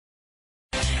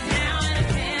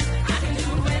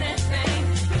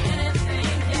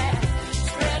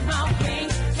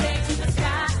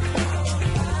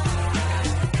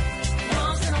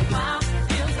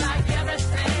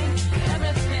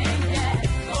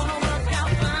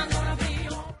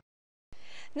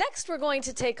Next, we're going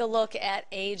to take a look at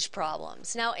age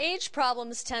problems. Now, age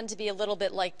problems tend to be a little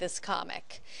bit like this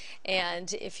comic,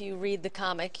 and if you read the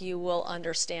comic, you will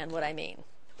understand what I mean.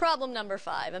 Problem number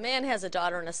 5. A man has a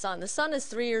daughter and a son. The son is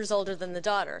 3 years older than the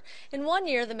daughter. In 1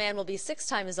 year, the man will be 6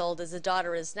 times as old as the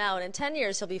daughter is now, and in 10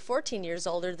 years, he'll be 14 years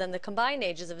older than the combined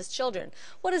ages of his children.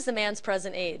 What is the man's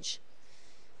present age?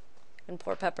 And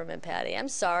poor Peppermint Patty, I'm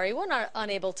sorry, we're not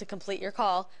unable to complete your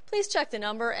call. Please check the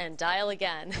number and dial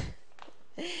again.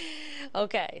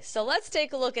 Okay, so let's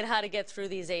take a look at how to get through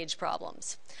these age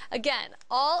problems. Again,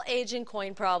 all age and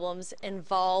coin problems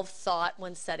involve thought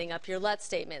when setting up your let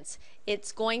statements.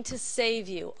 It's going to save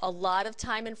you a lot of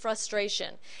time and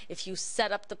frustration if you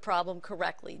set up the problem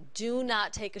correctly. Do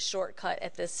not take a shortcut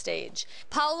at this stage.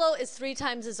 Paolo is 3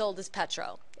 times as old as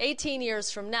Petro. 18 years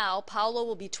from now, Paolo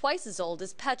will be twice as old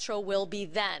as Petro will be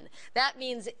then. That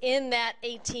means in that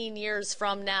 18 years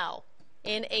from now.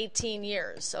 In 18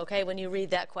 years, okay, when you read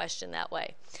that question that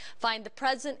way. Find the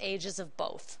present ages of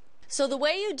both. So the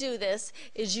way you do this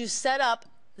is you set up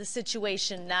the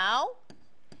situation now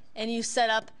and you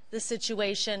set up the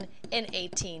situation in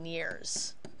 18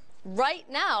 years. Right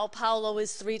now, Paolo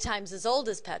is 3 times as old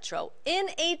as Petro. In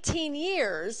 18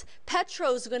 years,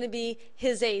 Petro's going to be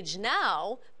his age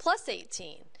now plus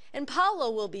 18, and Paolo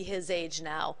will be his age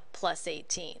now plus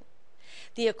 18.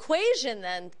 The equation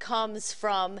then comes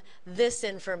from this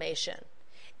information.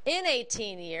 In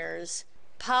 18 years,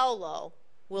 Paolo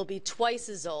will be twice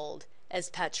as old as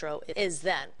Petro is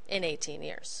then in 18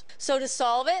 years. So to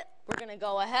solve it, we're going to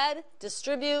go ahead,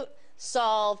 distribute,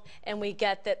 solve, and we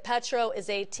get that Petro is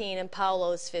 18 and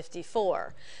Paolo is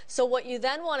 54. So what you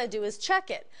then want to do is check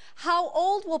it. How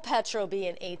old will Petro be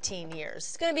in 18 years?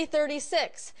 It's going to be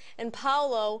 36, and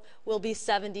Paolo will be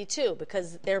 72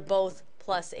 because they're both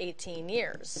plus 18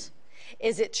 years.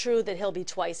 Is it true that he'll be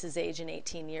twice his age in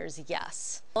 18 years?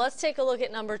 Yes. Let's take a look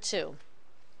at number 2.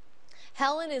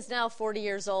 Helen is now 40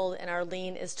 years old and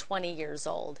Arlene is 20 years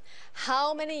old.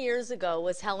 How many years ago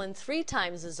was Helen 3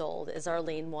 times as old as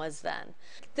Arlene was then?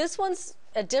 This one's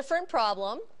a different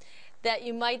problem that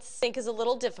you might think is a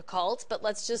little difficult, but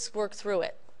let's just work through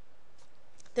it.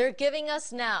 They're giving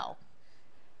us now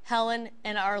Helen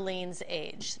and Arlene's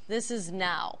age. This is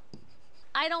now.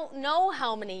 I don't know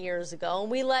how many years ago,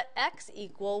 and we let x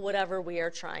equal whatever we are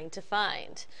trying to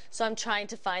find. So I'm trying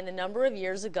to find the number of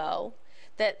years ago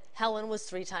that Helen was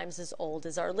 3 times as old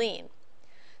as Arlene.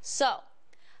 So,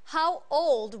 how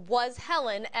old was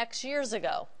Helen x years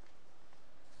ago?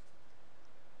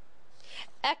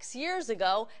 X years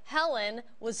ago, Helen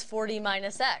was 40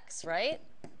 minus x, right?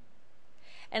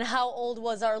 And how old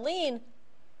was Arlene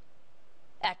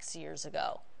x years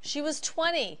ago? She was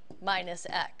 20 minus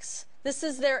x. This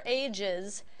is their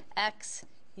ages x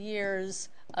years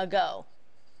ago.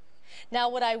 Now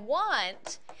what I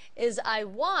want is I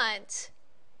want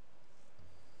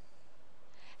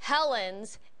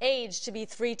Helen's age to be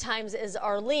 3 times as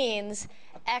Arlene's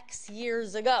x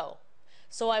years ago.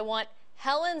 So I want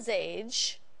Helen's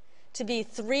age to be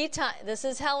 3 times, this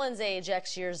is Helen's age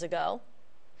x years ago,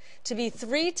 to be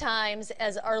 3 times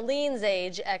as Arlene's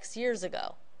age x years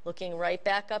ago. Looking right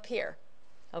back up here.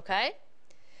 Okay?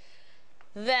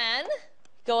 Then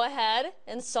go ahead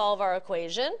and solve our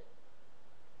equation.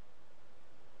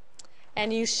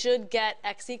 And you should get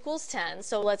x equals 10.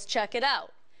 So let's check it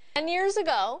out. 10 years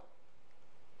ago,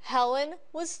 Helen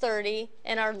was 30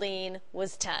 and Arlene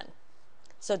was 10.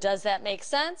 So does that make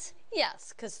sense?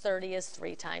 Yes, because 30 is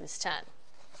 3 times 10.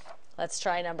 Let's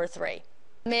try number 3.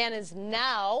 A man is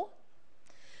now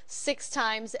 6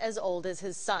 times as old as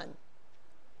his son.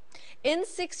 In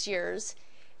 6 years,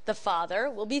 the father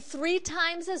will be 3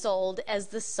 times as old as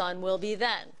the son will be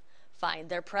then. Find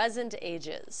their present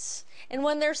ages. And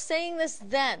when they're saying this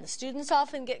then, students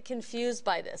often get confused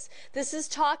by this. This is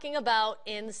talking about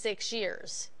in 6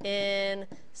 years. In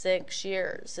 6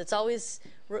 years. It's always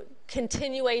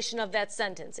continuation of that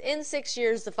sentence. In 6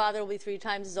 years, the father will be 3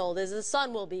 times as old as the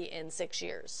son will be in 6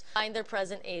 years. Find their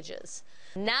present ages.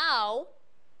 Now,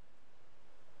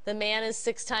 the man is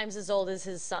 6 times as old as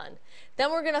his son.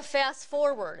 Then we're going to fast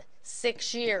forward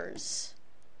 6 years.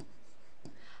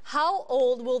 How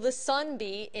old will the son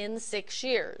be in 6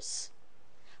 years?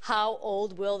 How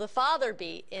old will the father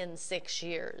be in 6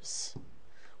 years?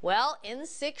 Well, in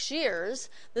 6 years,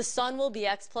 the son will be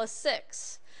x plus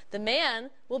 6. The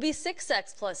man will be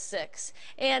 6x plus 6.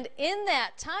 And in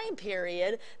that time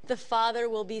period, the father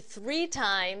will be 3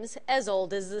 times as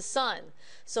old as the son.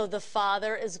 So the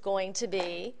father is going to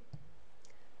be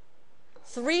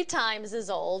 3 times as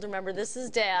old. Remember, this is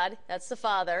dad. That's the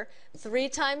father. 3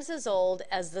 times as old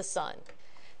as the son.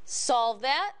 Solve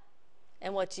that.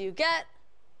 And what do you get?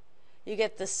 you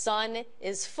get the son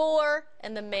is 4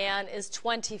 and the man is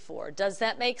 24. Does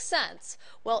that make sense?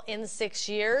 Well, in 6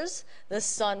 years, the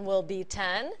son will be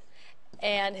 10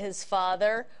 and his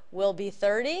father will be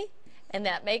 30, and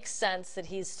that makes sense that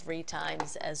he's 3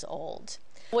 times as old.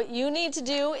 What you need to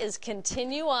do is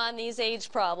continue on these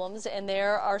age problems, and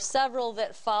there are several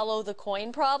that follow the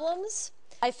coin problems.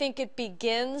 I think it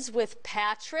begins with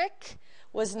Patrick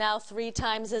was now 3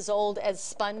 times as old as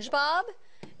SpongeBob,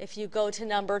 if you go to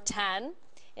number 10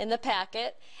 in the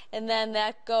packet, and then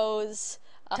that goes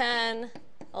 10,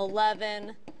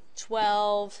 11,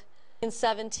 12,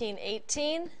 17,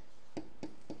 18,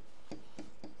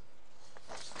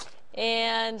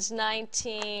 and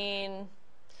 19.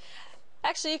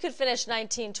 Actually, you could finish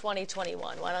 19, 20,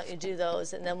 21. Why don't you do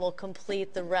those, and then we'll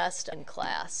complete the rest in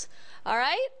class. All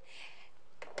right?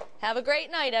 Have a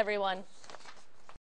great night, everyone.